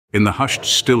In the hushed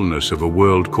stillness of a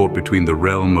world caught between the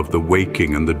realm of the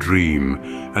waking and the dream,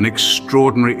 an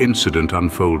extraordinary incident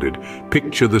unfolded.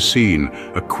 Picture the scene,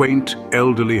 a quaint,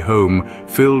 elderly home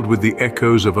filled with the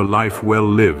echoes of a life well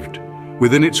lived.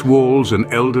 Within its walls, an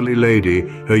elderly lady,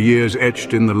 her years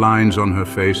etched in the lines on her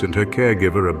face, and her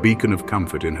caregiver, a beacon of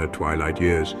comfort in her twilight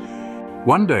years.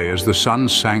 One day, as the sun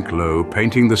sank low,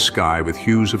 painting the sky with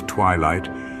hues of twilight,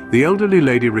 the elderly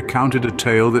lady recounted a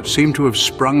tale that seemed to have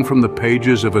sprung from the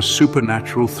pages of a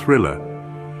supernatural thriller.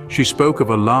 She spoke of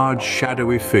a large,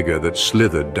 shadowy figure that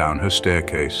slithered down her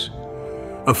staircase.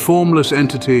 A formless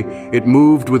entity, it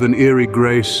moved with an eerie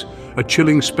grace, a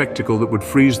chilling spectacle that would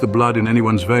freeze the blood in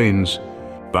anyone's veins.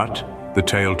 But the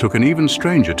tale took an even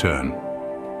stranger turn.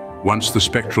 Once the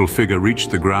spectral figure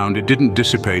reached the ground, it didn't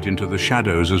dissipate into the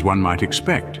shadows as one might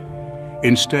expect.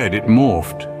 Instead, it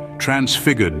morphed,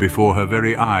 transfigured before her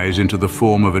very eyes into the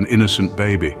form of an innocent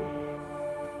baby.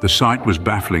 The sight was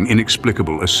baffling,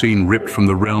 inexplicable, a scene ripped from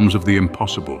the realms of the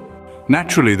impossible.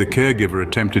 Naturally, the caregiver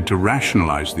attempted to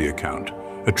rationalize the account,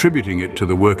 attributing it to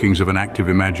the workings of an active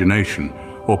imagination,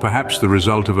 or perhaps the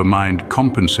result of a mind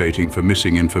compensating for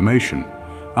missing information.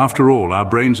 After all, our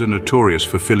brains are notorious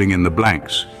for filling in the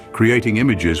blanks, creating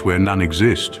images where none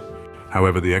exist.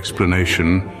 However, the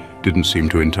explanation didn't seem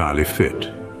to entirely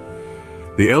fit.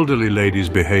 The elderly lady's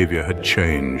behavior had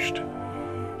changed.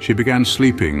 She began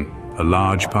sleeping a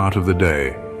large part of the day,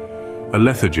 a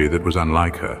lethargy that was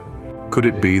unlike her. Could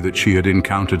it be that she had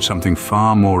encountered something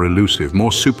far more elusive,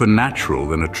 more supernatural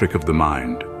than a trick of the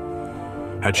mind?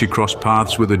 Had she crossed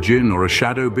paths with a jinn or a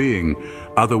shadow being,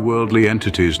 otherworldly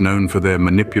entities known for their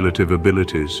manipulative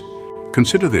abilities?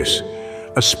 Consider this.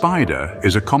 A spider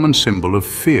is a common symbol of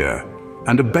fear,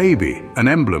 and a baby, an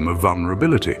emblem of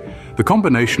vulnerability. The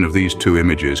combination of these two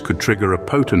images could trigger a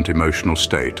potent emotional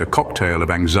state, a cocktail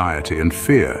of anxiety and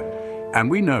fear.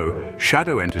 And we know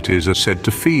shadow entities are said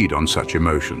to feed on such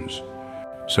emotions.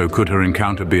 So could her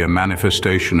encounter be a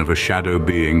manifestation of a shadow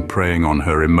being preying on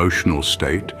her emotional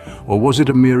state, or was it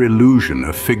a mere illusion,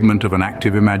 a figment of an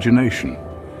active imagination?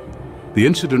 The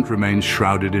incident remains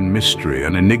shrouded in mystery,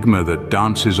 an enigma that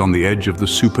dances on the edge of the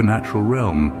supernatural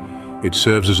realm. It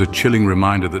serves as a chilling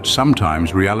reminder that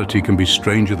sometimes reality can be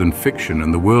stranger than fiction,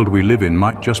 and the world we live in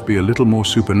might just be a little more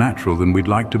supernatural than we'd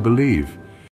like to believe.